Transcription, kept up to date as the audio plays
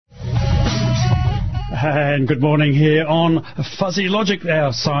And good morning here on Fuzzy Logic,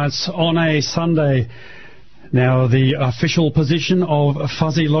 our science on a Sunday. Now, the official position of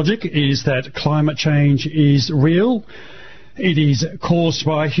Fuzzy Logic is that climate change is real, it is caused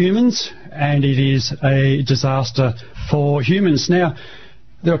by humans, and it is a disaster for humans. Now,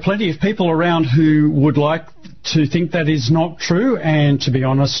 there are plenty of people around who would like to think that is not true, and to be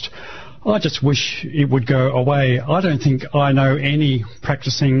honest, I just wish it would go away. I don't think I know any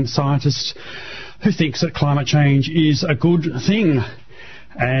practicing scientist who thinks that climate change is a good thing.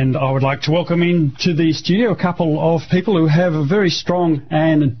 And I would like to welcome into the studio a couple of people who have a very strong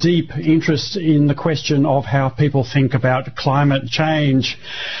and deep interest in the question of how people think about climate change.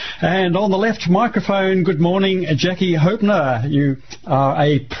 And on the left microphone, good morning, Jackie Hoepner. You are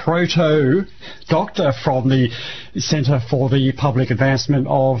a proto-doctor from the Centre for the Public Advancement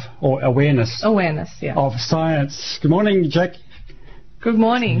of, or Awareness. Yeah. Of Science. Good morning, Jack. Good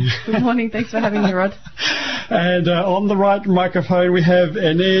morning. Good morning. Thanks for having me, Rod. And on the right microphone, we have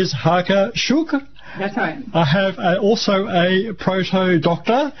Inez Harker-Shook. That's right. I have also a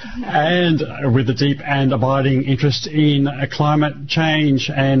proto-doctor and with a deep and abiding interest in climate change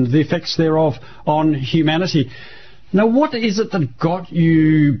and the effects thereof on humanity. Now, what is it that got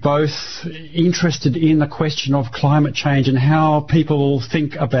you both interested in the question of climate change and how people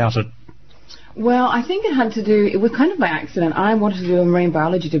think about it? Well, I think it had to do, it was kind of by accident. I wanted to do a marine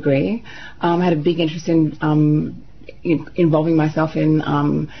biology degree. I had a big interest in involving myself in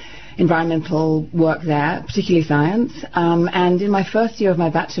environmental work there, particularly science. And in my first year of my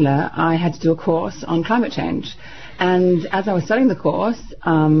bachelor, I had to do a course on climate change. And as I was studying the course,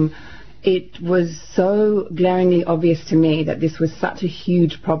 it was so glaringly obvious to me that this was such a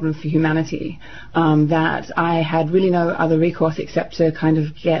huge problem for humanity that I had really no other recourse except to kind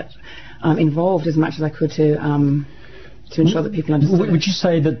of get involved as much as I could to ensure that people understood it. Would you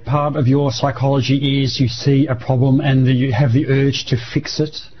say that part of your psychology is you see a problem and you have the urge to fix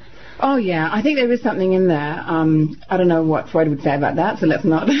it? Oh, yeah. I think there is something in there. I don't know what Freud would say about that, so let's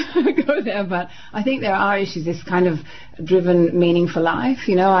not go there. But I think there are issues, this kind of driven meaning for life.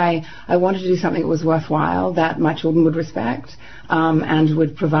 You know, I wanted to do something that was worthwhile, that my children would respect, and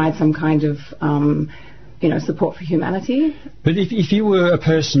would provide some kind of support for humanity. But if you were a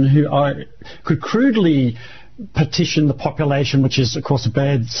person who could crudely petition the population, which is, of course, a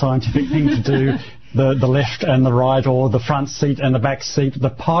bad scientific thing to do, the left and the right, or the front seat and the back seat, the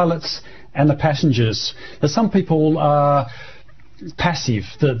pilots and the passengers. There's some people are passive,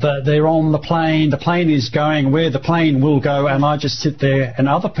 that they're on the plane is going where the plane will go, and I just sit there, and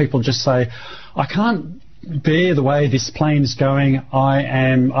other people just say, I can't bear the way this plane is going.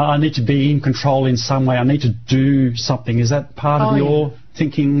 I need to be in control in some way. I need to do something. Is that part of your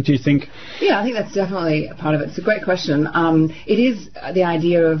thinking, do you think? Yeah, I think that's definitely a part of it. It's a great question. It is the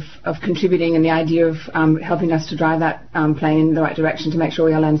idea of contributing and the idea of helping us to drive that plane in the right direction to make sure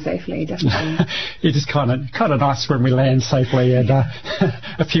we all land safely, definitely. It is kind of nice when we land safely, and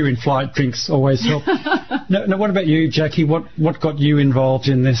a few in-flight drinks always help. Now, what about you, Jackie? What got you involved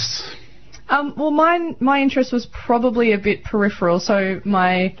in this? Well, my interest was probably a bit peripheral. So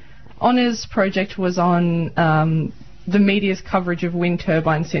my honours project was on the media's coverage of wind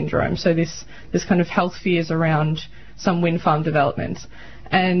turbine syndrome. So this kind of health fears around some wind farm developments.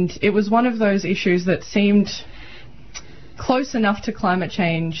 And it was one of those issues that seemed close enough to climate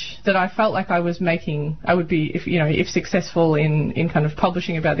change that I felt like I would be, if successful in kind of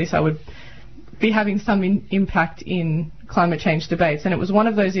publishing about this, I would be having some impact in climate change debates. And it was one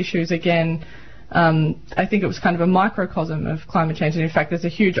of those issues, again, I think it was kind of a microcosm of climate change. And in fact, there's a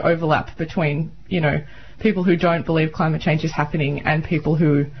huge overlap between, people who don't believe climate change is happening and people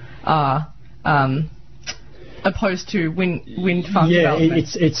who are opposed to wind farm development.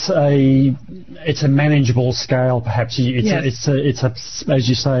 It's a manageable scale, perhaps. It's as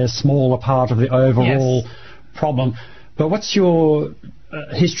you say, a smaller part of the overall problem. But what's your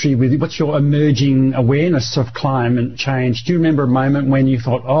history what's your emerging awareness of climate change? Do you remember a moment when you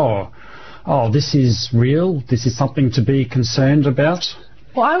thought, oh, this is real, this is something to be concerned about?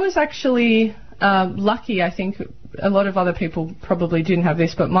 Well, I was actually lucky. I think a lot of other people probably didn't have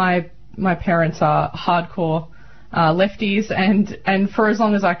this, but my parents are hardcore lefties, and for as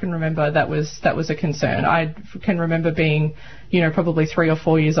long as I can remember, that was a concern. I can remember being, probably 3 or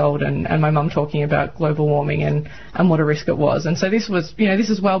 4 years old, and my mum talking about global warming and what a risk it was. And so this was, this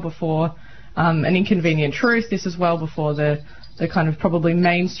is well before an inconvenient truth. This is well before the kind of probably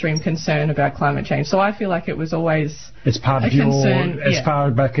mainstream concern about climate change. So I feel like it was always it's part of concern, as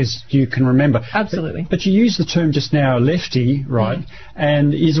far back as you can remember. Absolutely. But you used the term just now, lefty, right? Mm.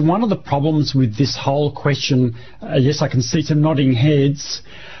 And is one of the problems with this whole question, yes, I can see some nodding heads,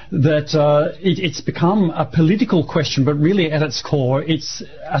 that it's become a political question, but really at its core, it's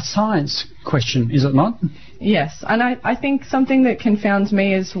a science question, is it not? Yes, and I think something that confounds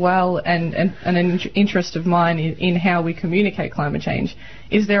me as well, and an interest of mine in how we communicate climate change,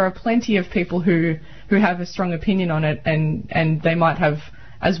 is there are plenty of people who have a strong opinion on it, and they might have,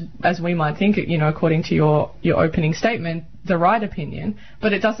 as we might think, according to your opening statement, the right opinion,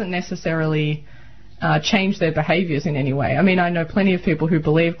 but it doesn't necessarily change their behaviours in any way. I mean, I know plenty of people who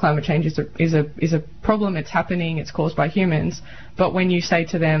believe climate change is a problem, it's happening, it's caused by humans, but when you say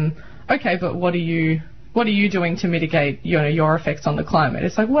to them, okay, but what are you doing to mitigate your effects on the climate?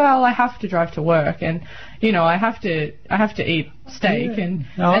 It's like, well, I have to drive to work, and I have to eat steak, and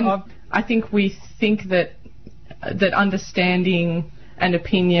I think we think that understanding and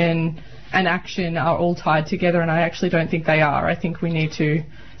opinion and action are all tied together, and I actually don't think they are. I think we need to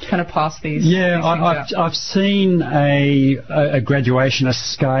kind of pass these. Yeah, I've seen a graduation, a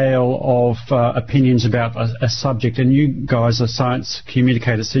scale of opinions about a subject, and you guys are science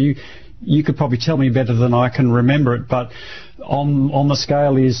communicators, so you could probably tell me better than I can remember it, but on the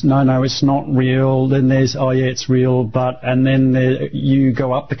scale is no, it's not real, then there's it's real, and then you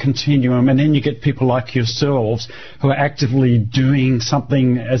go up the continuum, and then you get people like yourselves who are actively doing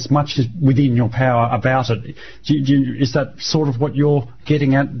something as much as within your power about it. Is that sort of what you're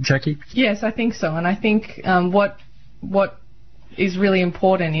getting at, Jackie? Yes, I think so, and I think what is really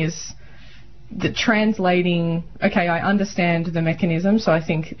important is the translating. Okay, I understand the mechanism, so I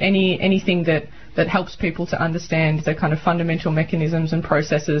think anything that helps people to understand the kind of fundamental mechanisms and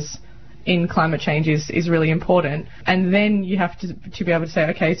processes in climate change is really important. And then you have to be able to say,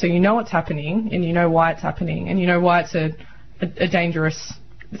 okay, so you know what's happening, and you know why it's happening, and you know why it's a dangerous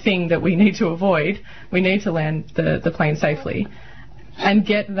thing that we need to avoid. We need to land the plane safely, and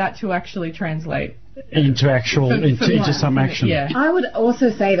get that to actually translate into some action. Yeah. I would also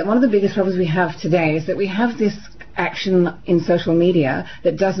say that one of the biggest problems we have today is that we have this action in social media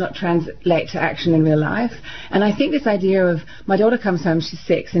that does not translate to action in real life. And I think this idea of, my daughter comes home, she's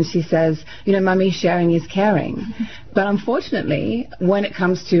 6, and she says, Mummy, sharing is caring. But unfortunately, when it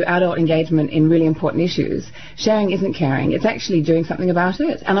comes to adult engagement in really important issues, sharing isn't caring. It's actually doing something about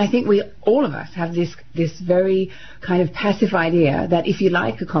it. And I think all of us have this very kind of passive idea that if you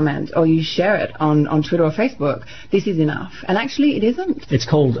like a comment or you share it on Twitter or Facebook, this is enough. And actually, it isn't. It's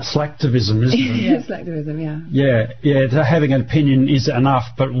called slacktivism, isn't it? Yeah, slacktivism, yeah. Yeah, having an opinion is enough,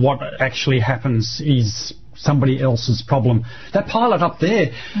 but what actually happens is somebody else's problem. That pilot up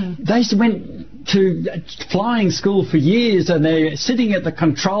there, they went to flying school for years, and they're sitting at the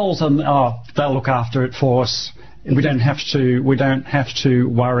controls, and they'll look after it for us. We don't have to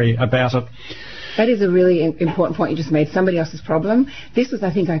worry about it. That is a really important point you just made. Somebody else's problem. This was,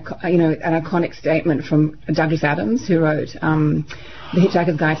 I think, an iconic statement from Douglas Adams, who wrote The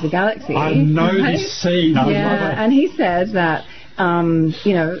Hitchhiker's Guide to the Galaxy. I know this scene. Yeah, and he said that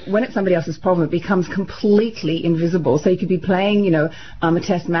when it's somebody else's problem, it becomes completely invisible. So you could be playing, a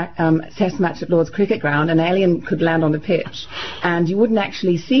test match at Lord's Cricket Ground, an alien could land on the pitch, and you wouldn't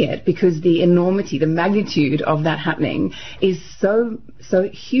actually see it because the enormity, the magnitude of that happening is so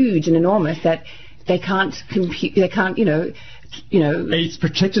huge and enormous that they can't compute. They can't, it's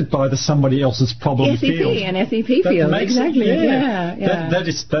protected by the somebody else's problem field. An SEP field, exactly. Yeah.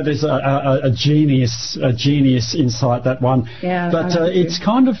 That is a genius insight, that one. Yeah, but it's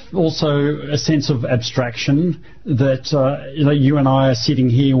kind of also a sense of abstraction that you and I are sitting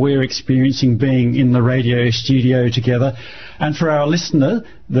here. We're experiencing being in the radio studio together, and for our listener,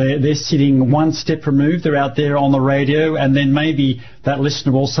 they're sitting one step removed. They're out there on the radio, and then maybe that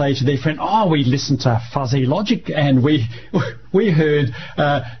listener will say to their friend, we listened to Fuzzy Logic, and we heard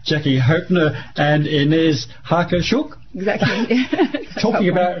Jackie Hoepner and Inez Harker-Shook talking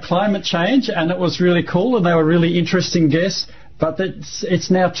about climate change, and it was really cool, and they were really interesting guests. But it's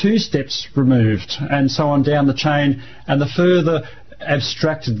now 2 steps removed, and so on down the chain, and the further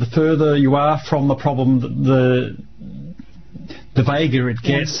abstracted, the further you are from the problem, the vaguer it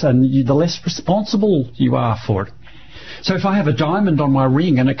gets, and the less responsible you are for it. So if I have a diamond on my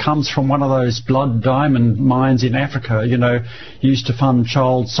ring and it comes from one of those blood diamond mines in Africa, used to fund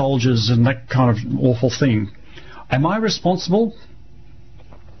child soldiers and that kind of awful thing, am I responsible?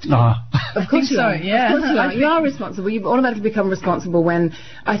 Of course you are. Yeah. Of course you are responsible. You automatically become responsible when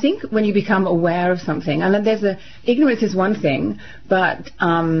you become aware of something. And ignorance is one thing, but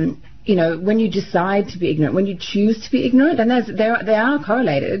when you decide to be ignorant, when you choose to be ignorant, and they are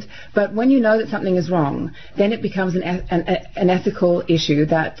correlated, but when you know that something is wrong, then it becomes an ethical issue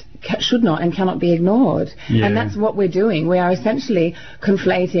that should not and cannot be ignored. Yeah. And that's what we're doing. We are essentially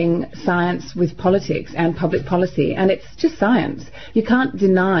conflating science with politics and public policy, and it's just science. You can't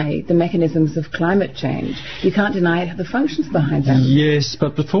deny the mechanisms of climate change. You can't deny the functions behind them. Yes,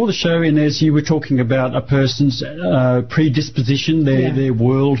 but before the show, Inez, you were talking about a person's predisposition, their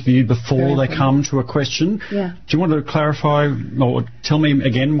worldview before they come to a question. Yeah. Do you want to clarify or tell me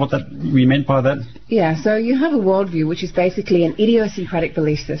again what that we meant by that? Yeah, so you have a worldview which is basically an idiosyncratic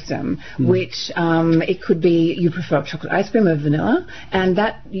belief system, which it could be you prefer chocolate ice cream over vanilla, and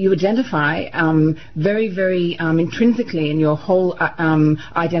that you identify very, very intrinsically in your whole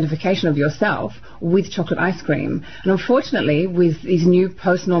identification of yourself with chocolate ice cream. And unfortunately, with these new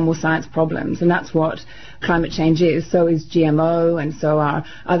post-normal science problems, and that's what climate change is, so is GMO, and so are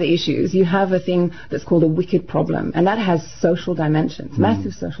other issues, you have a thing that's called a wicked problem, and that has social dimensions,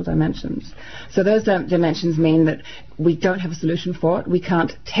 massive social dimensions. So those dimensions mean that we don't have a solution for it. We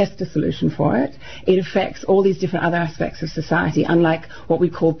can't test a solution for it. It affects all these different other aspects of society, unlike what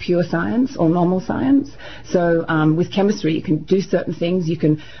we call pure science or normal science. So with chemistry, you can do certain things. You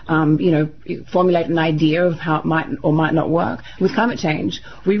can, formulate an idea of how it might or might not work. With climate change,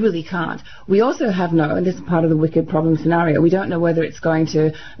 we really can't. We also have and this is part of the wicked problem scenario, we don't know whether it's going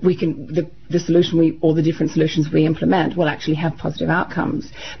to, the solution or the different solutions we implement will actually have positive outcomes.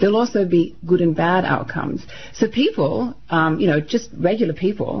 There'll also be good and bad outcomes. So people, just regular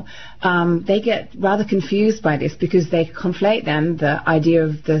people, they get rather confused by this because they conflate then the idea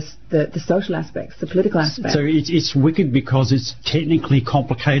of the social aspects, the political aspects. So it's wicked because it's technically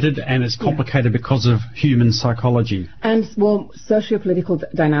complicated, and it's complicated because of human psychology. And, socio-political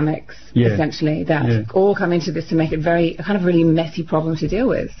dynamics, essentially, that all come into this to make it kind of really messy problem to deal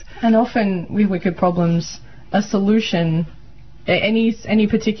with. And often with wicked problems, a solution, any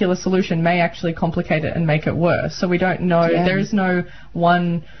particular solution may actually complicate it and make it worse. So we don't know. Yeah. There is no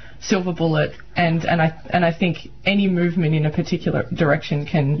one silver bullet, and I think any movement in a particular direction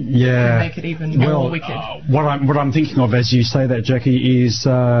can make it even more wicked. What I'm thinking of as you say that, Jackie, is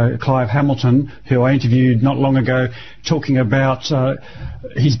Clive Hamilton, who I interviewed not long ago, talking about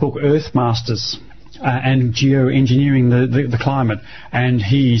his book Earth Masters. And geoengineering the climate, and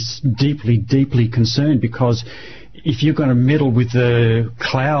he's deeply, deeply concerned because if you're going to meddle with the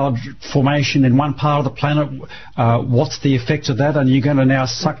cloud formation in one part of the planet, what's the effect of that? And you're going to now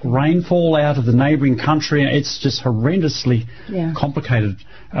suck rainfall out of the neighbouring country, and it's just horrendously complicated.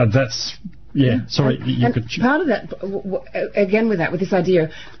 Sorry, you could... Part of that, again with this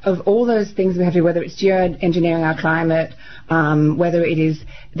idea of all those things we have to do, whether it's geoengineering our climate, whether it is,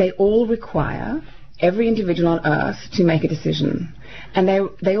 they all require every individual on Earth to make a decision. And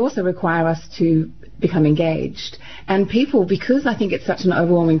they also require us to become engaged. And people, because I think it's such an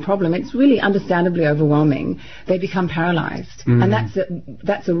overwhelming problem, it's really understandably overwhelming, they become paralysed. And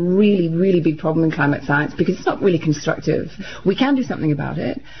that's a really, really big problem in climate science because it's not really constructive. We can do something about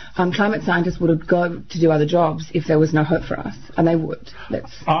it. Climate scientists would go to do other jobs if there was no hope for us, and they would.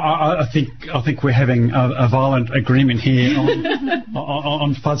 I think we're having a violent agreement here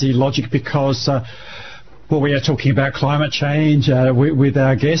on fuzzy logic because we are talking about climate change with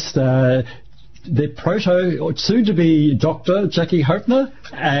our guest, the soon-to-be Dr. Jackie Hoepner,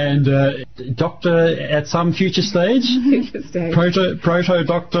 and Doctor at some future stage.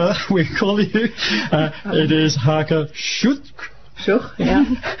 Proto-Doctor, we call you. It is Harker Schuch. Sure, yeah.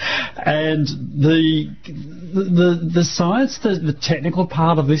 And the science, the technical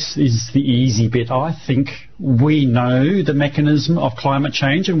part of this is the easy bit. I think we know the mechanism of climate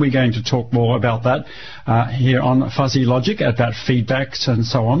change, and we're going to talk more about that here on Fuzzy Logic, about feedbacks and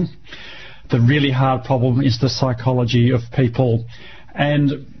so on. The really hard problem is the psychology of people,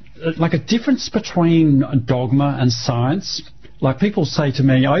 and like a difference between dogma and science. Like people say to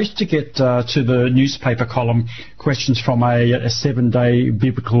me, I used to get to the newspaper column questions from a 7-day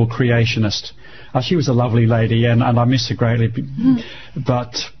biblical creationist. She was a lovely lady, and I miss her greatly.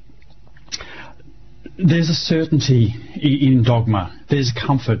 But there's a certainty in dogma. There's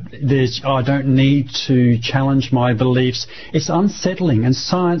comfort. I don't need to challenge my beliefs. It's unsettling, and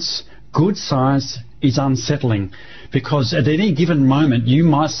science, good science, is unsettling because at any given moment you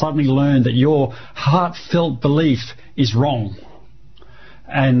might suddenly learn that your heartfelt belief is wrong.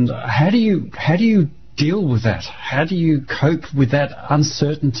 And how do you deal with that? How do you cope with that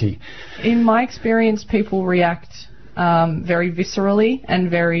uncertainty? In my experience, people react very viscerally and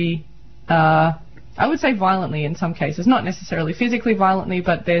very, I would say violently in some cases. Not necessarily physically violently,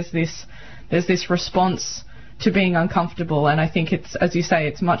 but there's this response to being uncomfortable. And I think it's, as you say,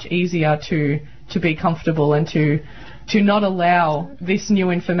 it's much easier to be comfortable and to not allow this new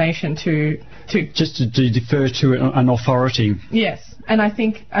information to defer to an authority. Yes, and I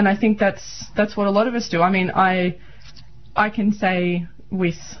think that's what a lot of us do. I mean, I can say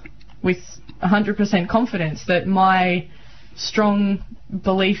with 100% confidence that my strong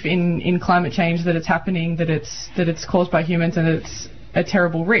belief in climate change, that it's happening, that it's caused by humans, and it's a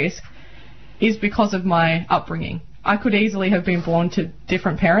terrible risk, is because of my upbringing. I could easily have been born to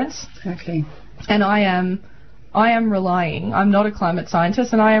different parents. Exactly. And I am relying. I'm not a climate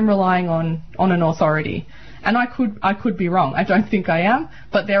scientist, and I am relying on an authority. And I could be wrong. I don't think I am,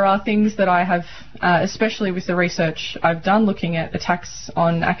 but there are things that I have, especially with the research I've done looking at attacks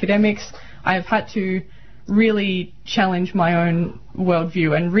on academics, I have had to really challenge my own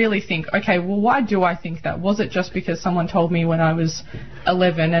worldview and really think, okay, well, why do I think that? Was it just because someone told me when I was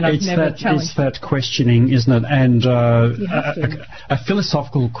 11 and I've never challenged? It's that questioning, isn't it? And a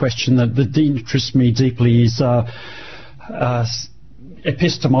philosophical question that interests me deeply is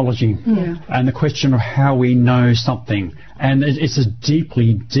epistemology, and the question of how we know something. And it's a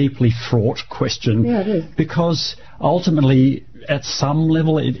deeply, deeply fraught question. Yeah, it is. Because ultimately, at some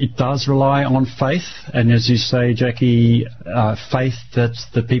level, it does rely on faith. And as you say, Jackie, faith that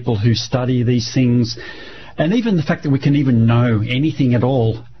the people who study these things, and even the fact that we can even know anything at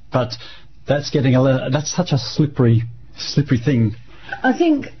all, but that's such a slippery thing. I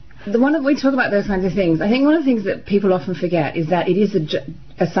think we talk about those kinds of things. I think one of the things that people often forget is that it is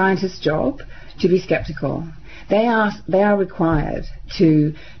a scientist's job to be skeptical. They are required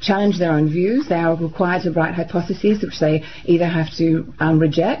to challenge their own views. They are required to write hypotheses which they either have to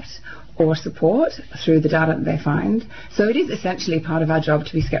reject or support through the data that they find. So it is essentially part of our job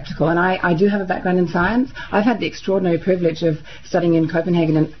to be skeptical. And I do have a background in science. I've had the extraordinary privilege of studying in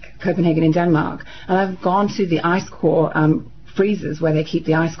Copenhagen in Denmark, and I've gone to the ice core freezers where they keep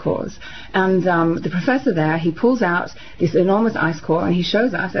the ice cores, and the professor there, he pulls out this enormous ice core and he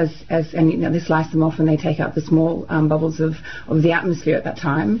shows us they slice them off and they take out the small bubbles of the atmosphere at that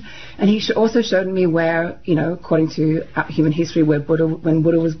time, and he also showed me where, according to human history, when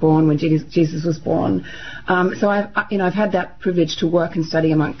Buddha was born, when Jesus was born. So I've had that privilege to work and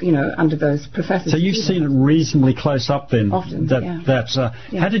study under those professors. So you've seen it reasonably close up then. Often,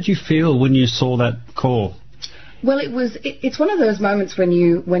 How did you feel when you saw that core? Well, it's one of those moments when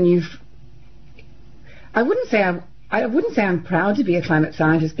you've. I wouldn't say I'm proud to be a climate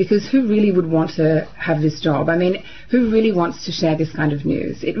scientist, because who really would want to have this job? I mean, who really wants to share this kind of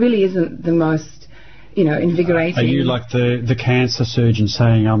news? It really isn't the most, invigorating. Are you like the cancer surgeon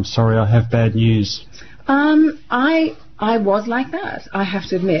saying, "I'm sorry, I have bad news"? I was like that, I have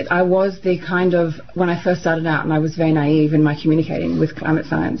to admit. I was the kind of, when I first started out, and I was very naive in my communicating with climate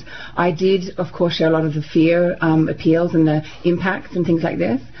science, I did, of course, share a lot of the fear appeals and the impacts and things like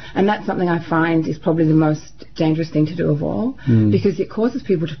this. And that's something I find is probably the most dangerous thing to do of all, because it causes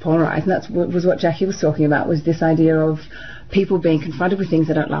people to polarize. And was what Jackie was talking about, was this idea of people being confronted with things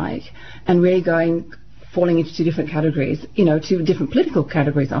they don't like and really falling into two different categories, two different political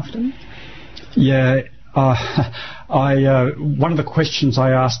categories often. Yeah. One of the questions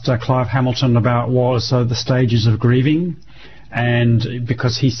I asked Clive Hamilton about was the stages of grieving, and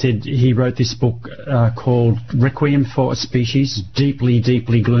because he said he wrote this book called Requiem for a Species, deeply,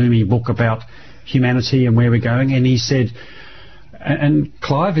 deeply gloomy book about humanity and where we're going, and he said, and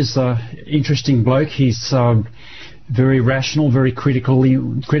Clive is an interesting bloke, he's very rational, very critical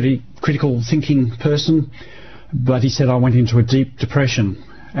thinking person, but he said, I went into a deep depression.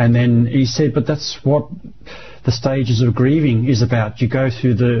 And then he said, but that's what the stages of grieving is about. You go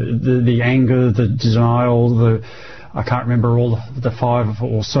through the anger, the denial, I can't remember all the 5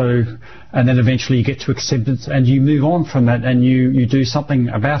 or so, and then eventually you get to acceptance and you move on from that and you do something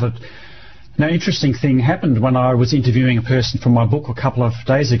about it. Now, interesting thing happened when I was interviewing a person from my book a couple of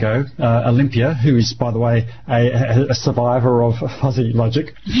days ago, Olympia, who is, by the way, a survivor of fuzzy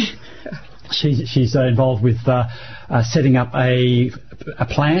logic. She's involved with setting up a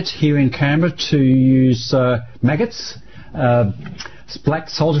plant here in Canberra to use maggots, black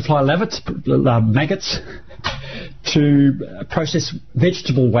soldier fly maggots, to process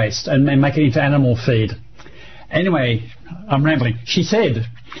vegetable waste and make it into animal feed. Anyway, I'm rambling. She said,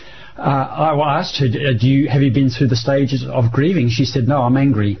 I asked her, have you been through the stages of grieving? She said, no, I'm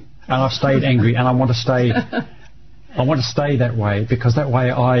angry, and I've stayed angry, and I want to stay I want to stay that way because that way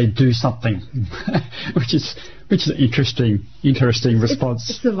I do something, which is an interesting response.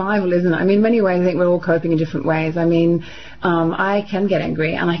 It's survival, isn't it? I mean, in many ways, I think we're all coping in different ways. I mean, I can get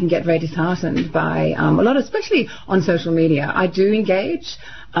angry and I can get very disheartened by a lot, especially on social media. I do engage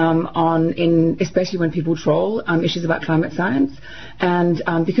especially when people troll issues about climate science, and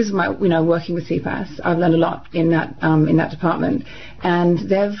because of my working with CPAS, I've learned a lot in that department, and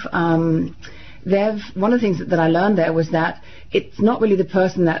they've one of the things that I learned there was that it's not really the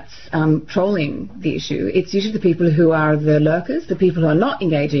person that's trolling the issue. It's usually the people who are the lurkers, the people who are not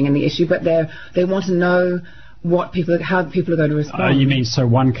engaging in the issue, but they want to know how people are going to respond. You mean, so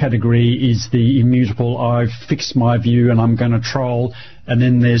one category is the immutable, I've fixed my view and I'm going to troll, and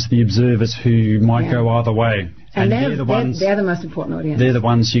then there's the observers who might go either way. And they're the most important audience. They're the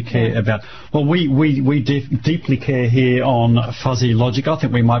ones you care about. Well, we deeply care here on Fuzzy Logic. I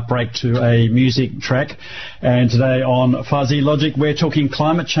think we might break to a music track. And today on Fuzzy Logic, we're talking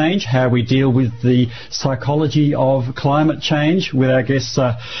climate change, how we deal with the psychology of climate change with our guests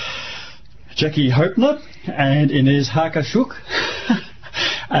Jackie Hoepner and Inez Hakashuk.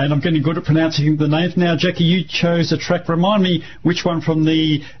 And I'm getting good at pronouncing the names now. Jackie, you chose a track. Remind me which one from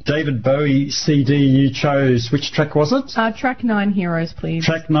the David Bowie CD you chose. Which track was it? Track 9, Heroes, please.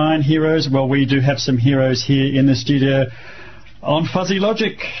 Track 9, Heroes. Well, we do have some heroes here in the studio on Fuzzy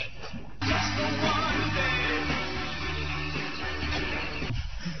Logic.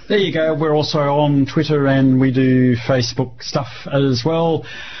 There you go. We're also on Twitter and we do Facebook stuff as well.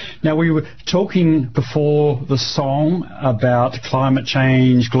 Now, we were talking before the song about climate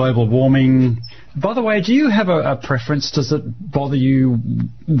change, global warming. By the way, do you have a preference? Does it bother you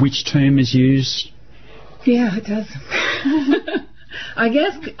which term is used? Yeah, it does. I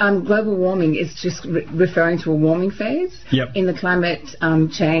guess global warming is just referring to a warming phase in the climate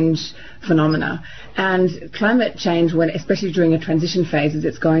change phenomena. And climate change, especially during a transition phase as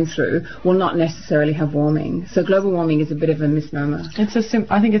it's going through, will not necessarily have warming. So global warming is a bit of a misnomer.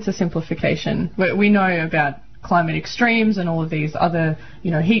 I think it's a simplification. We know about climate extremes and all of these other,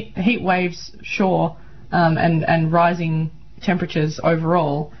 heat waves, and rising temperatures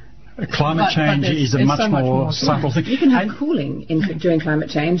overall. Climate change is a much more subtle thing. You can have cooling during climate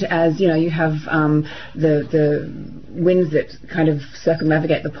change, as you have the winds that kind of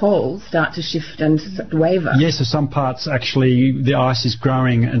circumnavigate the poles start to shift and waver. Yes, so some parts actually the ice is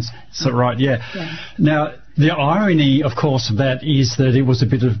growing, and so right, yeah. Now, the irony, of course, of that is that it was a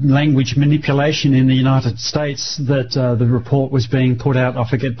bit of language manipulation in the United States that the report was being put out, I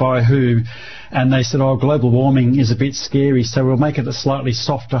forget by who, and they said, global warming is a bit scary, so we'll make it a slightly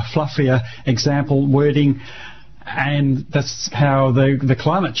softer, fluffier example wording, and that's how the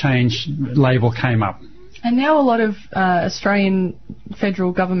climate change label came up. And now a lot of Australian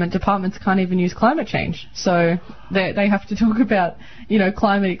federal government departments can't even use climate change. So they have to talk about,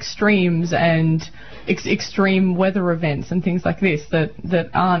 climate extremes and extreme weather events and things like this that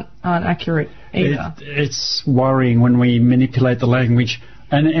aren't accurate either. It's worrying when we manipulate the language.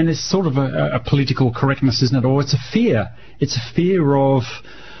 And it's sort of a political correctness, isn't it? Or it's a fear. It's a fear of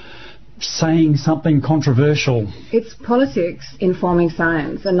saying something controversial. It's politics informing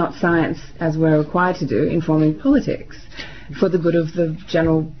science, and not science, as we're required to do, informing politics for the good of the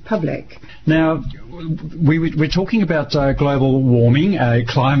general public. Now, we're talking about global warming,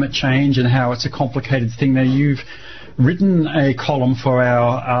 climate change, and how it's a complicated thing. Now, you've written a column for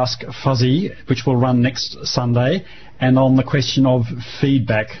our Ask Fuzzy, which will run next Sunday, and on the question of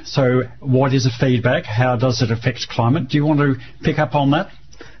feedback. So what is a feedback? How does it affect climate? Do you want to pick up on that?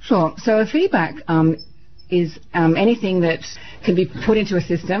 Sure. So a feedback is anything that can be put into a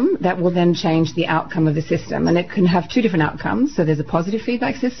system that will then change the outcome of the system. And it can have two different outcomes. So there's a positive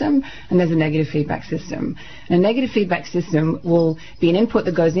feedback system and there's a negative feedback system. And a negative feedback system will be an input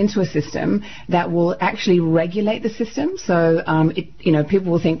that goes into a system that will actually regulate the system. So,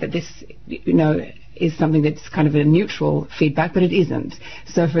 people will think that this, is something that's kind of a neutral feedback, but it isn't.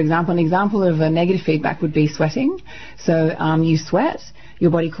 So, for example, an example of a negative feedback would be sweating. So you sweat, your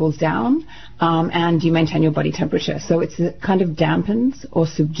body cools down, and you maintain your body temperature. So it kind of dampens or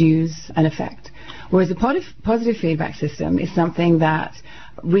subdues an effect. Whereas a positive feedback system is something that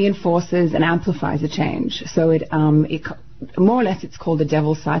reinforces and amplifies a change. So it more or less it's called the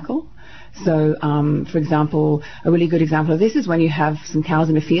devil's cycle. So, for example, a really good example of this is when you have some cows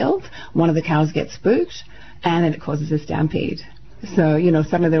in a field, one of the cows gets spooked, and then it causes a stampede. So,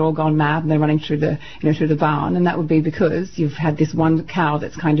 suddenly they're all gone mad and they're running through the barn, and that would be because you've had this one cow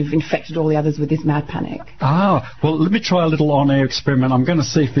that's kind of infected all the others with this mad panic. Well, let me try a little on-air experiment. I'm going to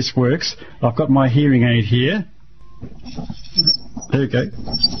see if this works. I've got my hearing aid here. There we go.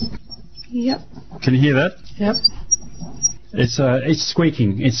 Yep. Can you hear that? Yep. It's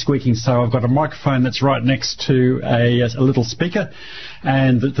squeaking. It's squeaking. So I've got a microphone that's right next to a little speaker,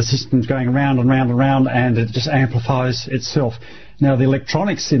 and the system's going around and round and round, and it just amplifies itself. Now, the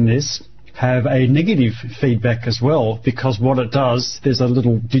electronics in this have a negative feedback as well, because what it does, there's a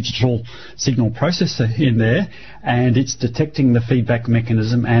little digital signal processor in there, and it's detecting the feedback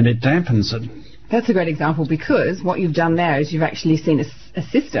mechanism and it dampens it. That's a great example, because what you've done there is you've actually seen a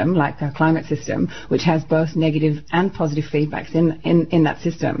system, like a climate system, which has both negative and positive feedbacks in that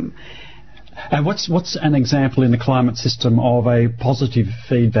system. And what's an example in the climate system of a positive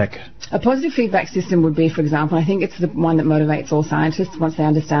feedback? A positive feedback system would be, for example, I think it's the one that motivates all scientists once they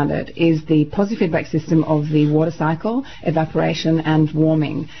understand it, is the positive feedback system of the water cycle, evaporation and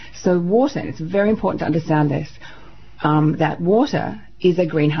warming. So water, it's very important to understand this, that water is a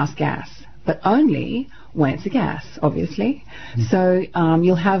greenhouse gas, but only when it's a gas, obviously. So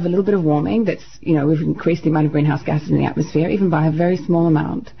you'll have a little bit of warming that's, we've increased the amount of greenhouse gases in the atmosphere, even by a very small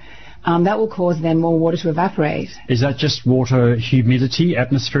amount. That will cause then more water to evaporate. Is that just water humidity,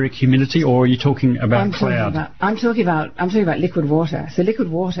 atmospheric humidity, or are you talking about cloud? I'm talking about liquid water. So liquid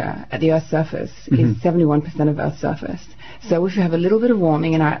water at the Earth's surface is 71% of Earth's surface. So if you have a little bit of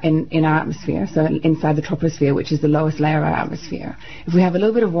warming in our atmosphere, so inside the troposphere, which is the lowest layer of our atmosphere, if we have a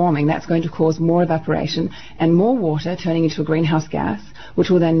little bit of warming, that's going to cause more evaporation and more water turning into a greenhouse gas, which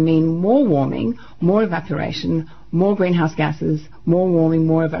will then mean more warming, more evaporation, more greenhouse gases, more warming,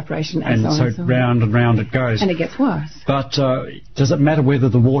 more evaporation, and so on and so on. Round and round it goes. And it gets worse. But does it matter whether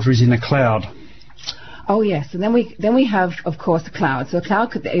the water is in a cloud? Oh yes, and then we have, of course, the cloud. So a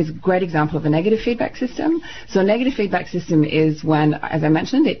cloud is a great example of a negative feedback system. So a negative feedback system is when, as I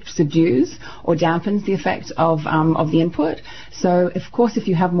mentioned, it subdues or dampens the effect of the input. So, of course, if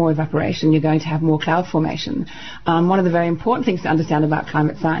you have more evaporation, you're going to have more cloud formation. One of the very important things to understand about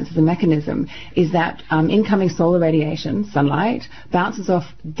climate science as a mechanism is that incoming solar radiation, sunlight, bounces off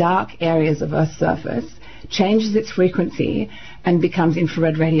dark areas of Earth's surface, changes its frequency, and becomes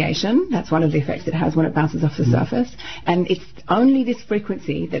infrared radiation. That's one of the effects it has when it bounces off the surface. And it's only this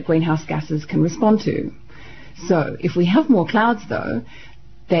frequency that greenhouse gases can respond to. So if we have more clouds, though,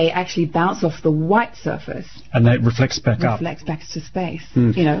 they actually bounce off the white surface. And that reflects back up. Reflects back to space,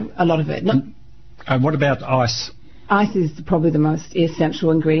 a lot of it. And what about ice? Ice is probably the most essential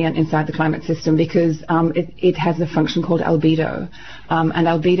ingredient inside the climate system, because it has a function called albedo. And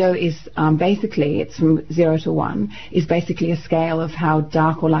albedo is basically, it's from 0 to 1, is basically a scale of how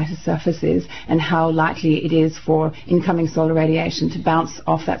dark or light a surface is and how likely it is for incoming solar radiation to bounce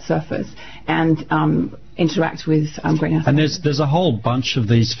off that surface and interact with greenhouse. And there's a whole bunch of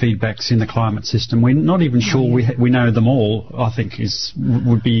these feedbacks in the climate system. We're not even sure we know them all, I think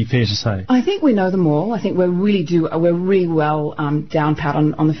would be fair to say. I think we know them all. I think we're really well down pat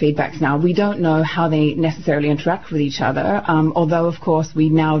on the feedbacks now. We don't know how they necessarily interact with each other, although of course we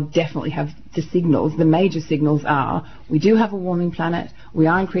now definitely have the signals. The major signals are we do have a warming planet, we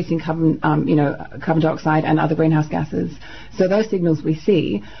are increasing carbon dioxide and other greenhouse gases. So those signals we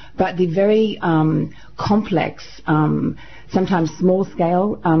see, but the very complex, sometimes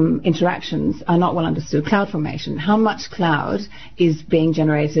small-scale interactions are not well understood. Cloud formation, how much cloud is being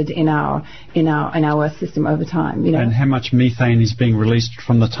generated in our Earth system over time? And how much methane is being released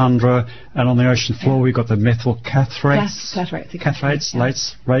from the tundra, and on the ocean floor we've got the methyl cathrates.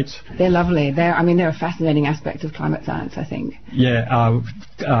 Cathrates. They're lovely. They're a fascinating aspect of climate science, I think. Yeah,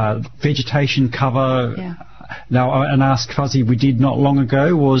 vegetation cover. Yeah. Now, an Ask Fuzzy we did not long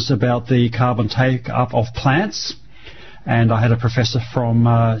ago was about the carbon take-up of plants. And I had a professor from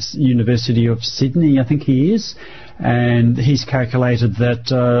University of Sydney, I think he is, and he's calculated that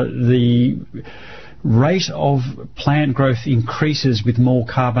the rate of plant growth increases with more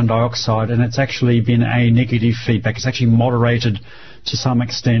carbon dioxide, and it's actually been a negative feedback. It's actually moderated to some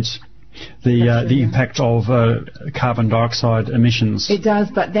extent the impact of carbon dioxide emissions. It does,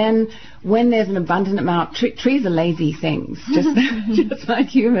 but then when there's an abundant amount, trees are lazy things, just like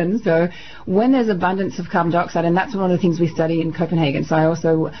humans. So when there's abundance of carbon dioxide, and that's one of the things we study in Copenhagen. So I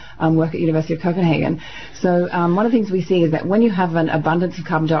also work at University of Copenhagen. So one of the things we see is that when you have an abundance of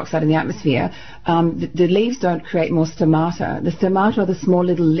carbon dioxide in the atmosphere, the leaves don't create more stomata. The stomata are the small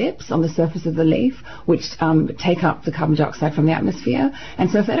little lips on the surface of the leaf, which take up the carbon dioxide from the atmosphere. And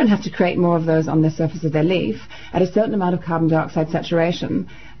so if they don't have to create more of those on the surface of their leaf, at a certain amount of carbon dioxide saturation,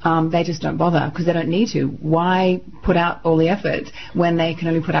 they just don't bother because they don't need to. Why put out all the effort when they can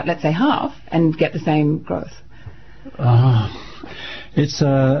only put out, let's say, half and get the same growth? It's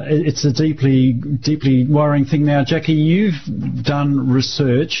a deeply worrying thing. Now, Jackie, you've done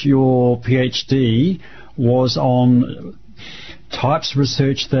research. Your PhD was on types of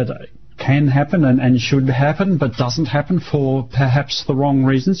research that can happen and should happen, but doesn't happen for perhaps the wrong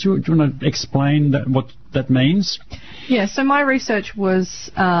reasons. Do you want to explain what that means? Yeah, so my research was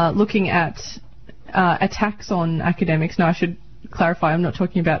looking at attacks on academics. Now, I should clarify, I'm not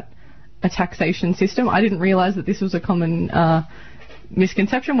talking about a taxation system. I didn't realise that this was a common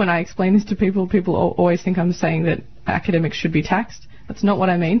misconception. When I explain this to people, people always think I'm saying that academics should be taxed. That's not what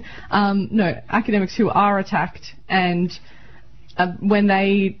I mean. No, academics who are attacked, and when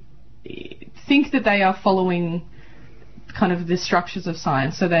they think that they are following kind of the structures of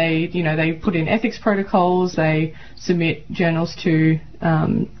science, so they put in ethics protocols, they submit journals to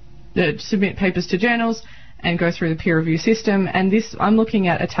submit papers to journals and go through the peer review system. And this, I'm looking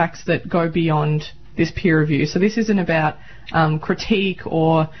at attacks that go beyond this peer review. So this isn't about critique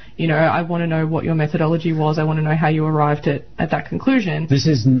or, I want to know what your methodology was, I want to know how you arrived at that conclusion. This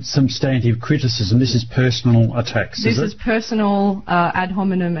isn't substantive criticism, this is personal attacks, This is personal ad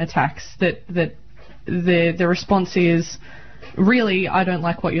hominem attacks that the response is, really, I don't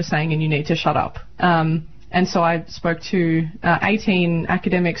like what you're saying and you need to shut up. And so I spoke to 18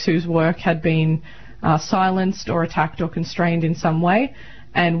 academics whose work had been silenced or attacked or constrained in some way,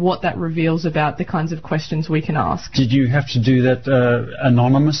 and what that reveals about the kinds of questions we can ask. Did you have to do that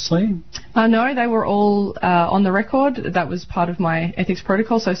anonymously? No, they were all on the record. That was part of my ethics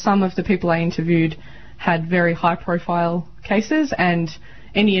protocol. So some of the people I interviewed had very high-profile cases, and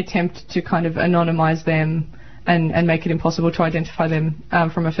any attempt to kind of anonymise them and make it impossible to identify them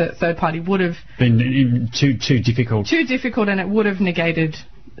from a third party would have been too difficult. Too difficult, and it would have negated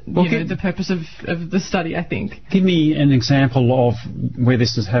the purpose of the study, I think. Give me an example of where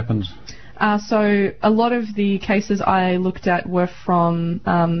this has happened. So a lot of the cases I looked at were from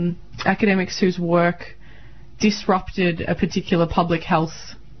academics whose work disrupted a particular public health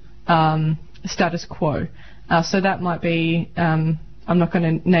status quo. So that might be, I'm not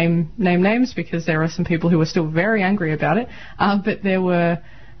going to name names because there are some people who are still very angry about it, but there were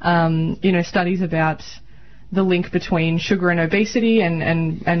studies about the link between sugar and obesity,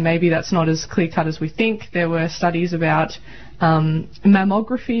 and maybe that's not as clear-cut as we think. There were studies about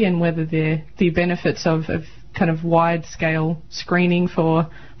mammography and whether the benefits of kind of wide-scale screening for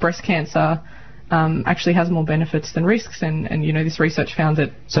breast cancer actually has more benefits than risks, and this research found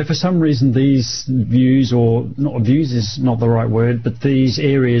that. So for some reason these views, or not views is not the right word, but these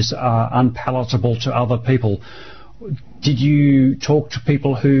areas are unpalatable to other people. Did you talk to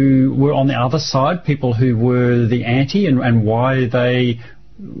people who were on the other side, people who were the anti, and why they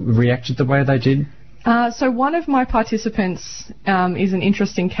reacted the way they did? So one of my participants is an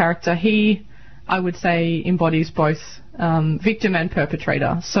interesting character. He, I would say, embodies both victim and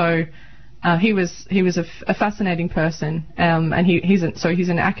perpetrator. So he was a fascinating person, and he's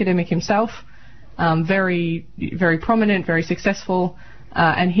an academic himself, very, very prominent, very successful,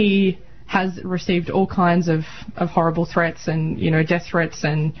 and he has received all kinds of horrible threats and, death threats,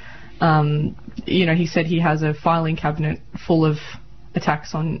 and, he said he has a filing cabinet full of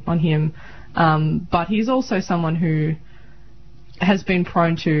attacks on him. But he's also someone who has been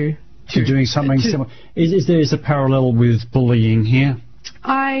prone to doing something similar. Is there a parallel with bullying here?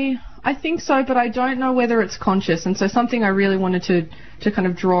 I think so, but I don't know whether it's conscious. And so something I really wanted to kind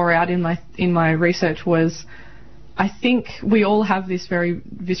of draw out in my research was, I think we all have this very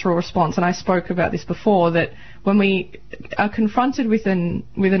visceral response, and I spoke about this before, that when we are confronted with an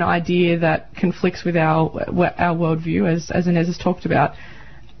idea that conflicts with our worldview, as Inez has talked about,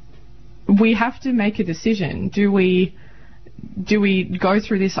 we have to make a decision. Do we go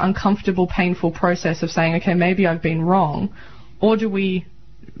through this uncomfortable, painful process of saying, okay, maybe I've been wrong, or do we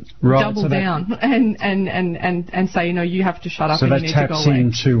double down and say, you have to shut up and you need to go away? So that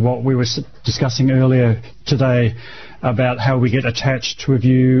taps into what we were discussing earlier today about how we get attached to a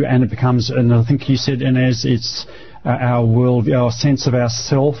view, and it becomes, and I think you said, Inez, it's our world, our sense of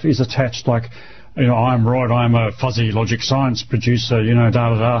ourself is attached, like, I'm right, I'm a fuzzy logic science producer,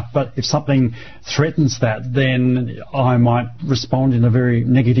 da-da-da. But if something threatens that, then I might respond in a very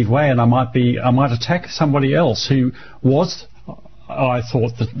negative way, and I might attack somebody else who was, I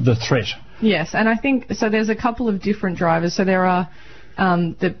thought, the threat. Yes, and I think, so there's a couple of different drivers. So there are,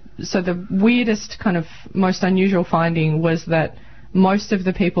 the weirdest, kind of most unusual finding was that most of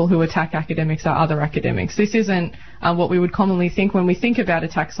the people who attack academics are other academics. This isn't what we would commonly think. When we think about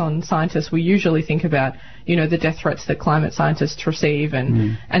attacks on scientists, we usually think about, the death threats that climate scientists receive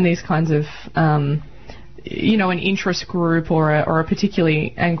and these kinds of, an interest group or a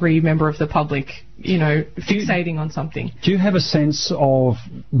particularly angry member of the public, fixating on something. Do you have a sense of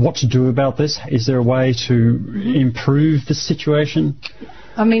what to do about this? Is there a way to improve the situation?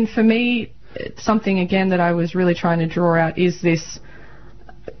 I mean, for me, something, again, that I was really trying to draw out is this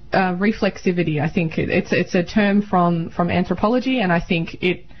reflexivity. I think it's a term from anthropology, and I think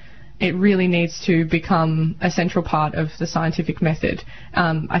it really needs to become a central part of the scientific method.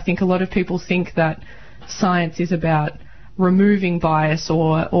 I think a lot of people think that science is about removing bias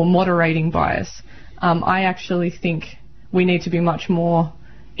or moderating bias. I actually think we need to be much more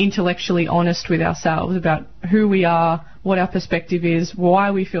intellectually honest with ourselves about who we are, what our perspective is,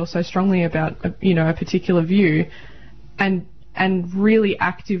 why we feel so strongly about a particular view, and really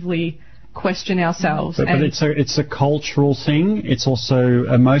actively question ourselves. But it's a cultural thing. It's also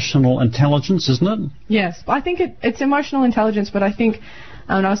emotional intelligence, isn't it? Yes, I think it's emotional intelligence. But I think,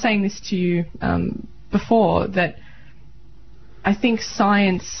 and I was saying this to you before, that I think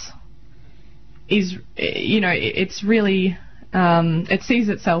science is, it's really, it sees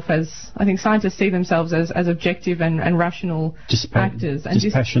itself as, I think scientists see themselves as objective and rational actors and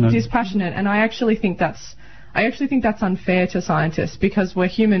dispassionate. And I actually think that's unfair to scientists, because we're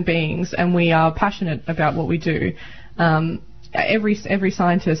human beings and we are passionate about what we do. Every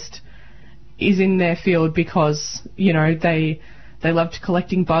scientist is in their field because, they loved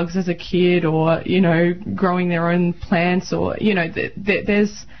collecting bugs as a kid, or, growing their own plants, or,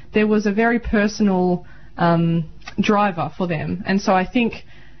 there was a very personal driver for them. And so I think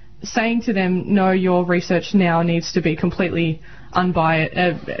saying to them, no, your research now needs to be completely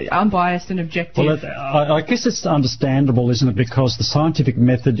unbiased and objective. Well, I guess it's understandable, isn't it? Because the scientific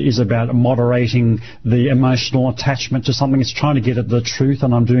method is about moderating the emotional attachment to something. It's trying to get at the truth,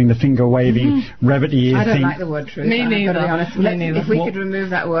 and I'm doing the finger-waving rabbit ear thing. I don't like the word truth. Me neither. I've got to be honest. Me neither. If we could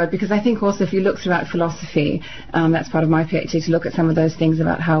remove that word, because I think also if you look throughout philosophy, that's part of my PhD, to look at some of those things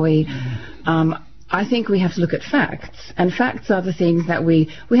about how we... I think we have to look at facts, and facts are the things that we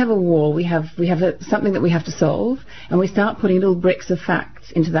have a wall, we have something that we have to solve, and we start putting little bricks of facts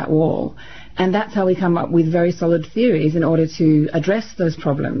into that wall, and that's how we come up with very solid theories in order to address those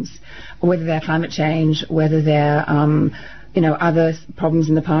problems, whether they're climate change, whether they're other problems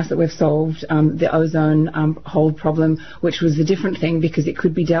in the past that we've solved, the ozone hole problem, which was a different thing because it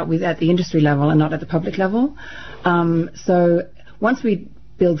could be dealt with at the industry level and not at the public level. So once we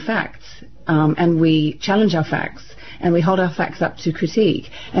build facts, and we challenge our facts, and we hold our facts up to critique,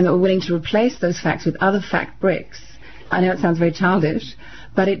 and that we're willing to replace those facts with other fact bricks. I know it sounds very childish,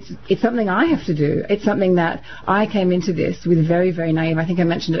 but it's something I have to do. It's something that I came into this with very, very naive, I think I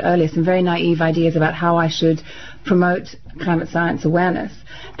mentioned it earlier, some very naive ideas about how I should promote climate science awareness.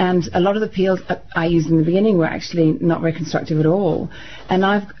 And a lot of the appeals I used in the beginning were actually not very constructive at all. And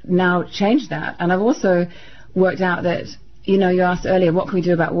I've now changed that. And I've also worked out that, you asked earlier, what can we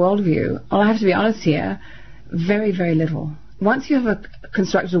do about worldview? Well, I have to be honest here, very, very little. Once you have a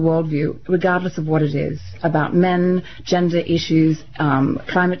constructed worldview, regardless of what it is, about men, gender issues,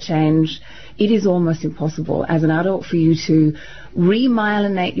 climate change, it is almost impossible as an adult for you to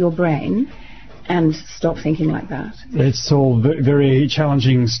remyelinate your brain and stop thinking like that. It's all very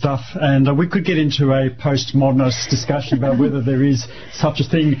challenging stuff, and we could get into a postmodernist discussion about whether there is such a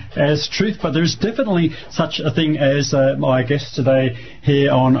thing as truth, but there is definitely such a thing as my guest today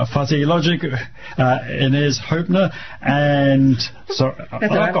here on Fuzzy Logic, Inez Hoepner, and so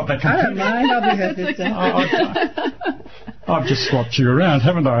I've got that. I don't mind. I'll be her sister. I've just swapped you around,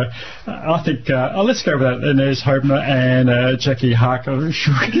 haven't I? I think let's go with that. Inez Hoepner and Jackie Harker.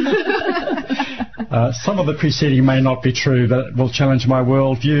 Some of the preceding may not be true, but will challenge my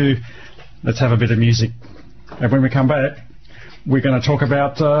worldview. Let's have a bit of music. And when we come back, we're going to talk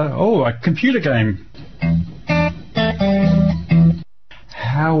about, a computer game.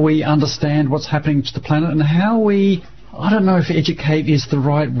 How we understand what's happening to the planet, and how we, I don't know if educate is the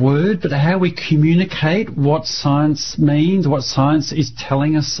right word, but how we communicate what science means, what science is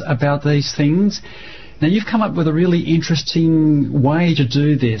telling us about these things. Now, you've come up with a really interesting way to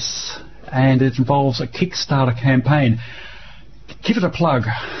do this, and it involves a Kickstarter campaign. Give it a plug.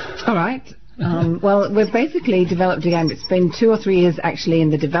 All right. Well, we've basically developed a game. It's been 2 or 3 years actually in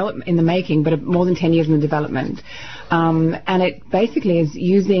the making, but more than 10 years in the development. And it basically is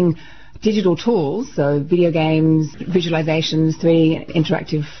using digital tools, so video games, visualizations, 3D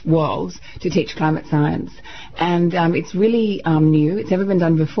interactive worlds, to teach climate science. And it's really new. It's never been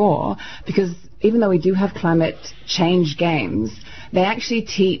done before, because even though we do have climate change games, they actually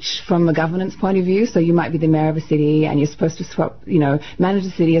teach from a governance point of view. So you might be the mayor of a city, and you're supposed to manage the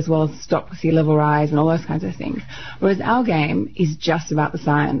city as well as stop sea level rise and all those kinds of things. Whereas our game is just about the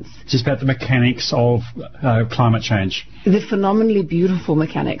science. Just about the mechanics of climate change. The phenomenally beautiful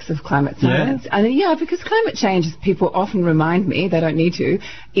mechanics of climate science. Yeah. And because climate change, as people often remind me, they don't need to,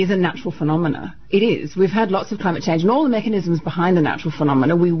 is a natural phenomena. It is. We've had lots of climate change, and all the mechanisms behind the natural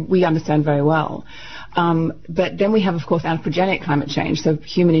phenomena we understand very well. But then we have, of course, anthropogenic climate change, so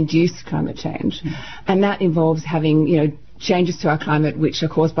human-induced climate change. And that involves having, changes to our climate which are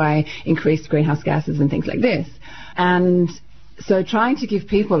caused by increased greenhouse gases and things like this. And so trying to give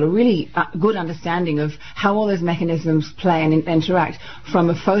people a really good understanding of how all those mechanisms play and interact, from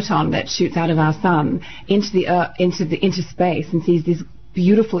a photon that shoots out of our sun into space and sees this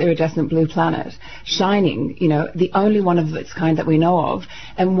beautiful iridescent blue planet shining, the only one of its kind that we know of,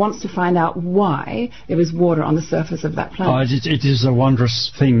 and wants to find out why there is water on the surface of that planet. It is a wondrous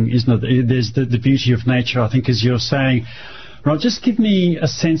thing, isn't it? There's the beauty of nature, I think, as you're saying. Right, just give me a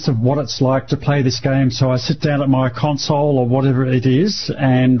sense of what it's like to play this game. So I sit down at my console or whatever it is,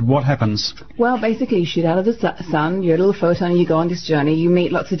 and what happens? Well, basically you shoot out of the sun, you're a little photon, you go on this journey, you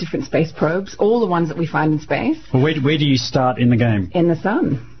meet lots of different space probes, all the ones that we find in space. Well, where do you start in the game? In the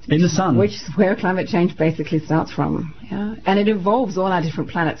sun. In the sun? Which is where climate change basically starts from. Yeah. And it involves all our different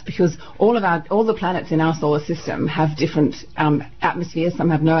planets, because all the planets in our solar system have different atmospheres. Some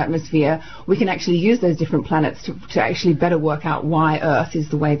have no atmosphere. We can actually use those different planets to actually better work out why Earth is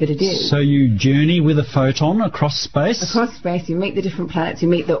the way that it is. So you journey with a photon across space? Across space, you meet the different planets. You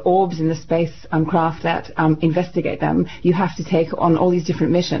meet the orbs in the space craft that investigate them. You have to take on all these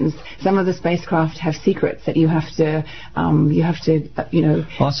different missions. Some of the spacecraft have secrets that you have to.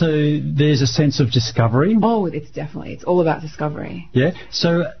 So there's a sense of discovery? Oh, it's all about discovery. Yeah.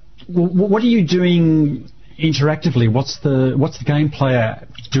 So what are you doing interactively? What's the game player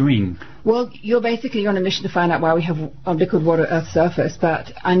doing? Well, you're on a mission to find out why we have liquid water at Earth's surface,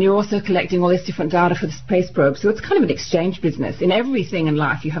 and you're also collecting all this different data for the space probe. So it's kind of an exchange business. In everything in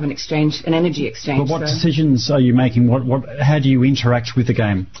life, you have an energy exchange. But what decisions are you making? How do you interact with the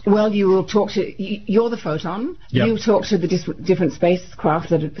game? Well, you will talk to. You're the photon. Yep. You talk to the different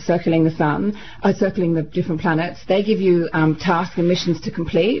spacecraft that are circling the sun, circling the different planets. They give you tasks and missions to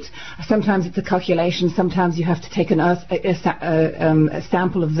complete. Sometimes it's a calculation. Sometimes you have to take a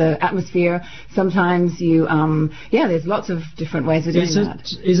sample of the atmosphere. Sometimes you, there's lots of different ways of doing that.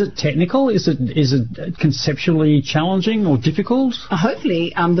 Is it technical? Is it conceptually challenging or difficult?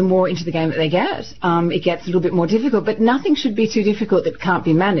 Hopefully, the more into the game that they get, it gets a little bit more difficult. But nothing should be too difficult that can't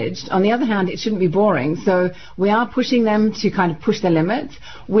be managed. On the other hand, it shouldn't be boring. So we are pushing them to kind of push their limits,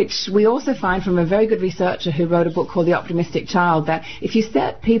 which we also find from a very good researcher who wrote a book called The Optimistic Child, that if you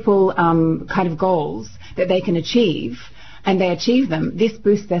set people kind of goals that they can achieve, and they achieve them, this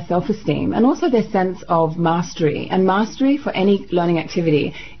boosts their self-esteem and also their sense of mastery. And mastery for any learning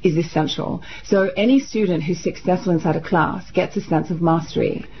activity is essential. So any student who's successful inside a class gets a sense of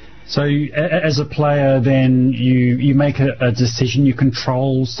mastery. So as a player, then you make a decision, you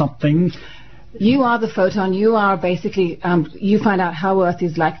control something. You are the photon. You are basically, you find out how Earth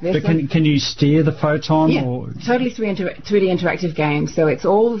is like this. But can you steer the photon? Yeah, or? Totally 3D interactive game. So it's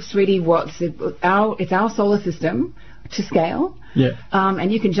all 3D works. It's our solar system to scale. Yeah.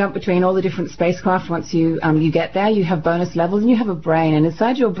 And you can jump between all the different spacecraft once you get there. You have bonus levels, and you have a brain. And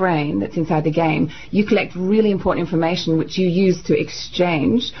inside your brain that's inside the game, you collect really important information which you use to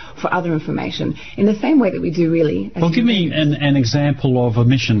exchange for other information in the same way that we do really. Well, give me an example of a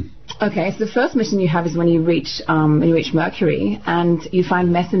mission. Okay, so the first mission you have is when you reach Mercury, and you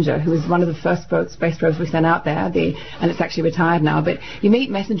find Messenger, who was one of the first space probes we sent out there, and it's actually retired now. But you meet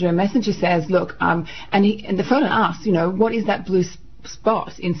Messenger, and Messenger says, look, and the photon asks, what is that blue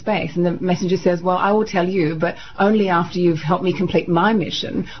spot in space? And the Messenger says, well, I will tell you, but only after you've helped me complete my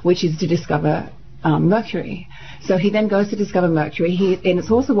mission, which is to discover Mercury. So he then goes to discover Mercury, and it's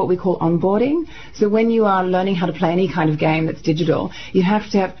also what we call onboarding. So when you are learning how to play any kind of game that's digital, you have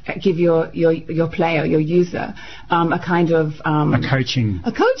to give your player, your user, a kind of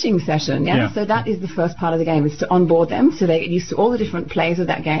a coaching session. Yeah? So that is the first part of the game, is to onboard them, so they get used to all the different plays of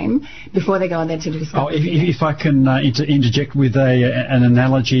that game before they go on then to discover. If I can interject with an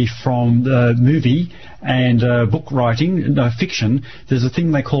analogy from the movie and book writing, fiction, there's a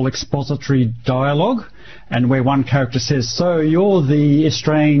thing they call expository dialogue, and where one character says, so you're the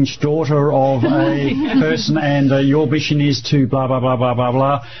estranged daughter of a person, and your mission is to blah, blah, blah, blah, blah,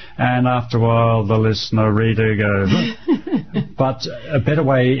 blah, and after a while the reader goes, but a better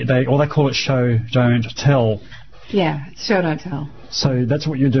way, they call it show, don't tell. Yeah, show, don't tell. So that's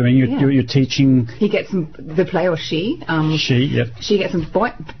what you're doing. You're teaching. He gets the player, or she. She gets some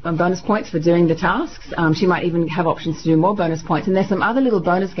bonus points for doing the tasks. She might even have options to do more bonus points. And there's some other little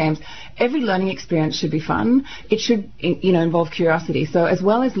bonus games. Every learning experience should be fun. It should, involve curiosity. So as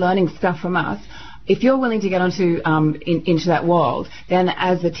well as learning stuff from us, if you're willing to get onto into that world, then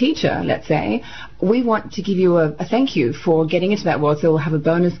as a teacher, let's say, we want to give you a thank you for getting into that world. So we'll have a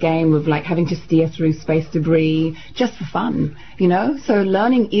bonus game of like having to steer through space debris just for fun, you know. So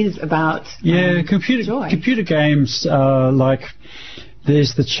learning is about computer games like.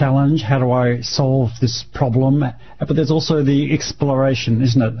 There's the challenge, how do I solve this problem? But there's also the exploration,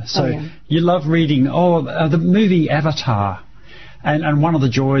 isn't it? So you love reading, the movie Avatar. And one of the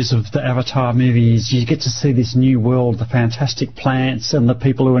joys of the Avatar movie is you get to see this new world, the fantastic plants and the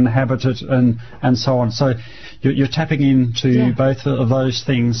people who inhabit it and so on. So you're tapping into both of those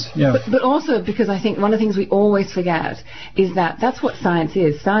things. Yeah. But also because I think one of the things we always forget is that that's what science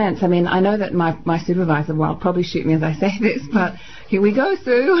is. Science, I mean, I know that my supervisor will probably shoot me as I say this, but here we go,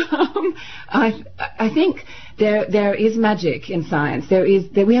 Sue. I think there is magic in science.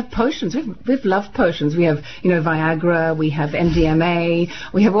 We have potions. We've loved potions. We have, Viagra. We have MDMA.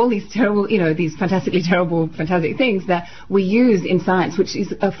 We have all these terrible, these fantastic things that we use in science, which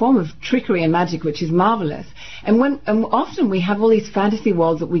is a form of trickery and magic, which is marvelous. And often we have all these fantasy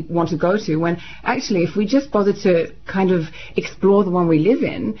worlds that we want to go to, when actually if we just bother to kind of explore the one we live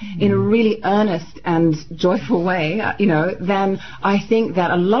in a really earnest and joyful way, then I think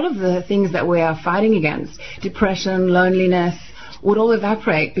that a lot of the things that we are fighting against, depression, loneliness, would all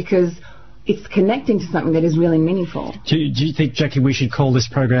evaporate because it's connecting to something that is really meaningful. Do you think, Jackie, we should call this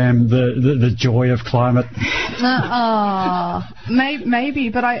program the joy of climate? Maybe,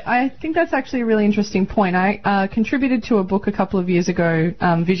 but I think that's actually a really interesting point. I contributed to a book a couple of years ago,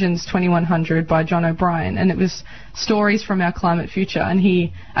 Visions 2100 by John O'Brien, and it was stories from our climate future. And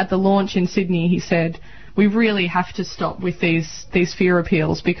he, at the launch in Sydney, he said, we really have to stop with these fear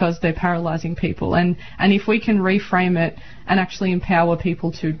appeals because they're paralysing people. And if we can reframe it and actually empower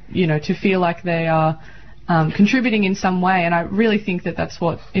people to feel like they are contributing in some way, and I really think that that's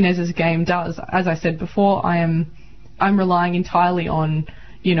what Inez's game does. As I said before, I'm relying entirely on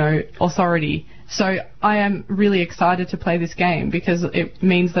authority. So I am really excited to play this game because it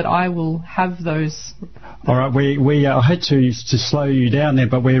means that I will have those. All right, I hate to slow you down there,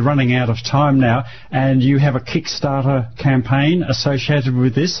 but we're running out of time now, and you have a Kickstarter campaign associated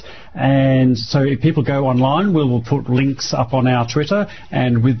with this, and so if people go online, we'll put links up on our Twitter,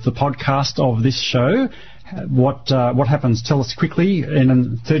 and with the podcast of this show, what happens? Tell us quickly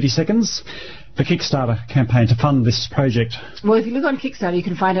in 30 seconds. The Kickstarter campaign to fund this project. Well, if you look on Kickstarter, you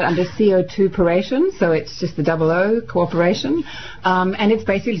can find it under CO2 Operation, so it's just the O Cooperation, and it's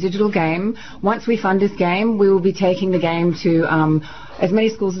basically a digital game. Once we fund this game, we will be taking the game to as many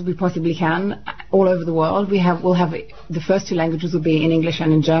schools as we possibly can all over the world. We'll have the first two languages will be in English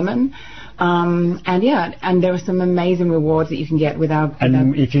and in German. And there are some amazing rewards that you can get with our.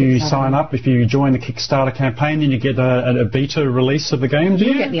 And if you sign up, if you join the Kickstarter campaign, then you get a beta release of the game. Do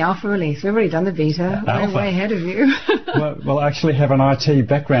you get the alpha release? We've already done the beta. We're way ahead of you. well, I actually have an IT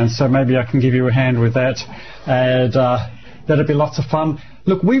background, so maybe I can give you a hand with that, and that'll be lots of fun.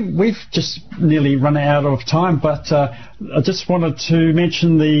 Look, we've just nearly run out of time, but I just wanted to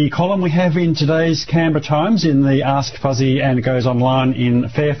mention the column we have in today's Canberra Times in the Ask Fuzzy and Goes Online in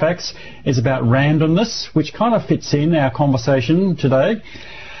Fairfax. It's about randomness, which kind of fits in our conversation today.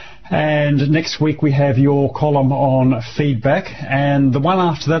 And next week we have your column on feedback, and the one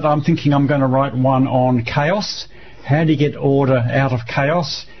after that I'm thinking I'm going to write one on chaos. How do you get order out of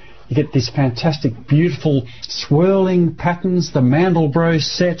chaos? You get this fantastic, beautiful swirling patterns, the Mandelbrot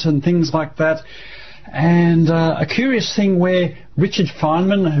set and things like that. And a curious thing where Richard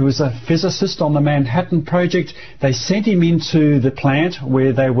Feynman, who was a physicist on the Manhattan Project, they sent him into the plant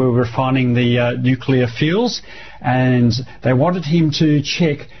where they were refining the nuclear fuels, and they wanted him to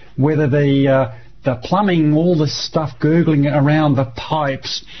check whether the plumbing, all this stuff gurgling around the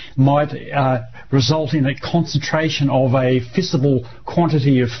pipes might result in a concentration of a fissile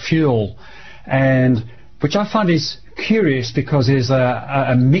quantity of fuel, and which I find is curious because there's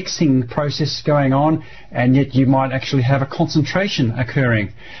a mixing process going on, and yet you might actually have a concentration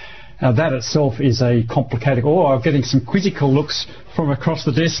occurring. Now that itself is a complicated. I'm getting some quizzical looks from across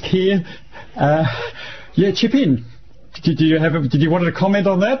the desk here. Chip in. Did you want to comment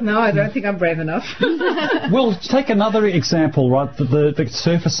on that? No, I don't think I'm brave enough. Well, take another example, right? The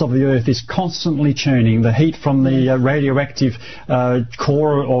surface of the Earth is constantly churning. The heat from the radioactive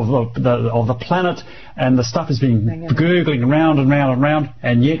core of the planet, and the stuff is being gurgling round and round and round,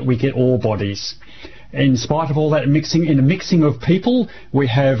 and yet we get ore bodies. In spite of all that mixing, in a mixing of people, we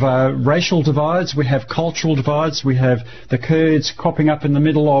have racial divides, we have cultural divides, we have the Kurds cropping up in the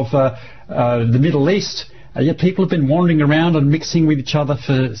middle of the Middle East. Yet people have been wandering around and mixing with each other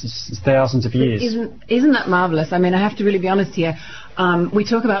for thousands of years. Isn't that marvellous? I mean, I have to really be honest here. We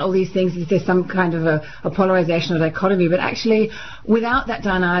talk about all these things as if there's some kind of a polarisation or dichotomy, but actually, without that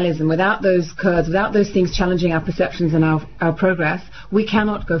denialism, without those curves, without those things challenging our perceptions and our progress, we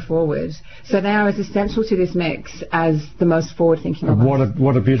cannot go forward. So they are as essential to this mix as the most forward-thinking of us.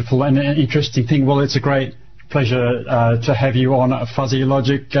 What a beautiful and interesting thing. Well, it's a great pleasure to have you on Fuzzy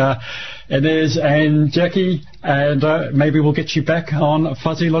Logic, Inez and Jackie, and maybe we'll get you back on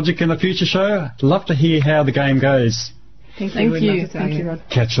Fuzzy Logic in a future show. Love to hear how the game goes. Thank you. Thank you, Rod.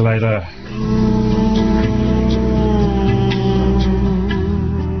 Catch you later.